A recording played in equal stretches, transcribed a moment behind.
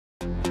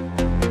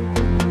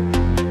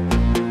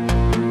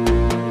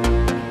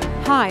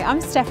Hi,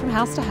 I'm Steph from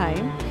House to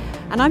Home,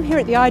 and I'm here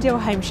at the Ideal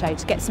Home Show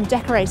to get some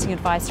decorating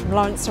advice from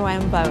Laurence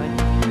Llewelyn-Bowen.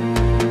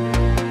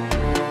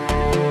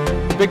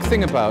 The big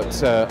thing about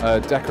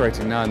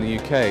decorating now in the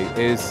UK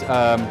is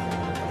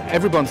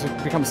everyone's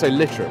become so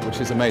literate,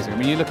 which is amazing. I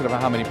mean, you look at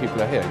how many people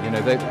are here. You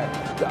know, the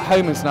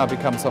home has now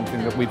become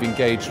something that we've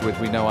engaged with.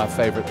 We know our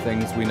favourite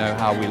things. We know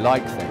how we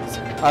like things.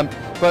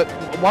 But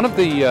one of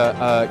the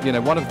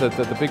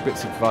the big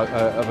bits of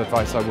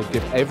advice I would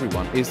give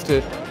everyone is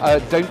to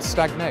don't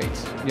stagnate.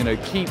 You know,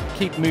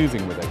 keep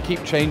moving with it.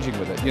 Keep changing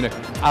with it. You know,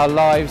 our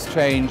lives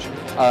change.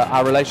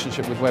 Our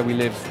relationship with where we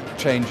live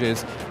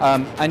changes,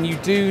 and you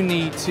do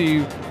need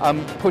to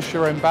push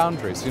your own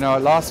boundaries. You know,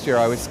 last year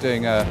I was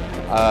doing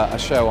a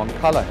show on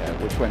colour here,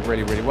 which went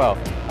really, really well,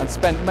 and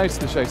spent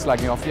most of the show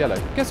slagging off yellow.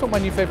 Guess what my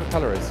new favourite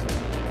colour is?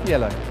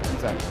 Yellow.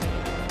 Exactly.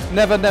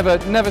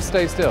 Never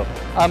stay still.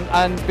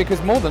 And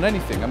because more than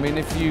anything, I mean,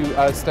 if you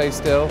stay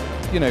still,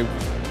 you know,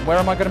 where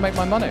am I going to make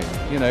my money?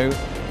 You know,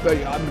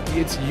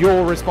 it's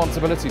your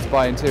responsibility to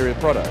buy interior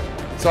product.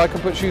 So I can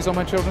put shoes on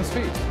my children's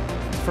feet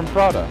from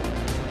Prada.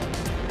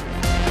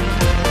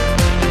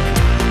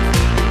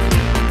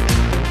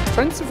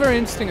 Trends are very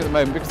interesting at the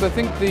moment because I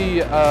think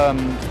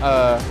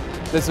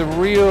there's a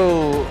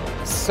real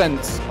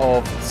sense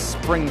of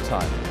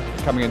springtime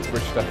coming into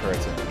British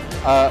decorating.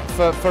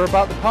 For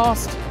about the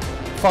past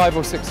 5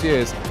 or 6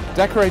 years,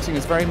 decorating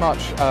has very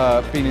much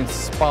been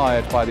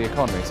inspired by the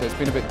economy, so it's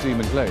been a bit doom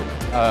and gloom.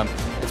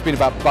 It's been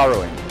about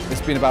burrowing,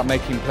 it's been about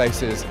making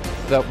places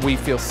that we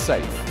feel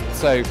safe.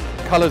 So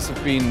colours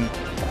have been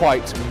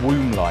quite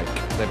womb-like,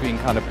 they've been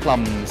kind of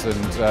plums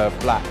and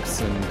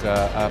blacks and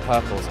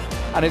purples.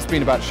 And it's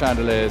been about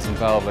chandeliers and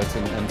velvet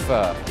and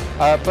fur.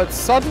 But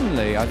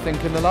suddenly, I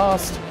think in the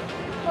last,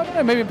 I don't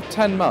know, maybe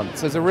 10 months,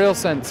 there's a real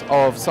sense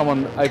of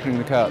someone opening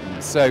the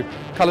curtains. So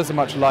colours are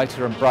much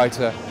lighter and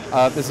brighter.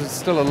 There's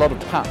still a lot of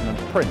pattern and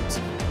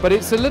print, but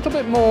it's a little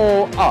bit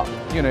more up,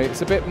 you know,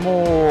 it's a bit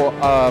more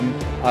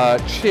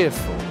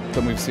cheerful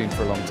than we've seen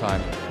for a long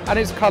time. And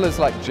it's colours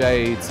like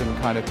jades and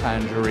kind of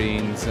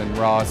tangerines and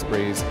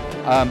raspberries.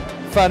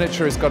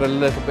 Furniture has got a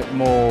little bit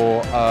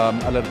more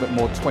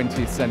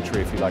 20th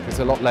century, if you like. It's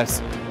a lot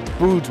less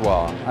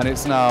boudoir, and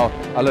it's now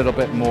a little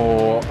bit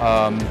more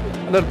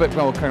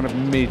kind of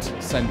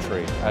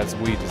mid-century, as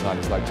we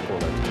designers like to call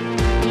it.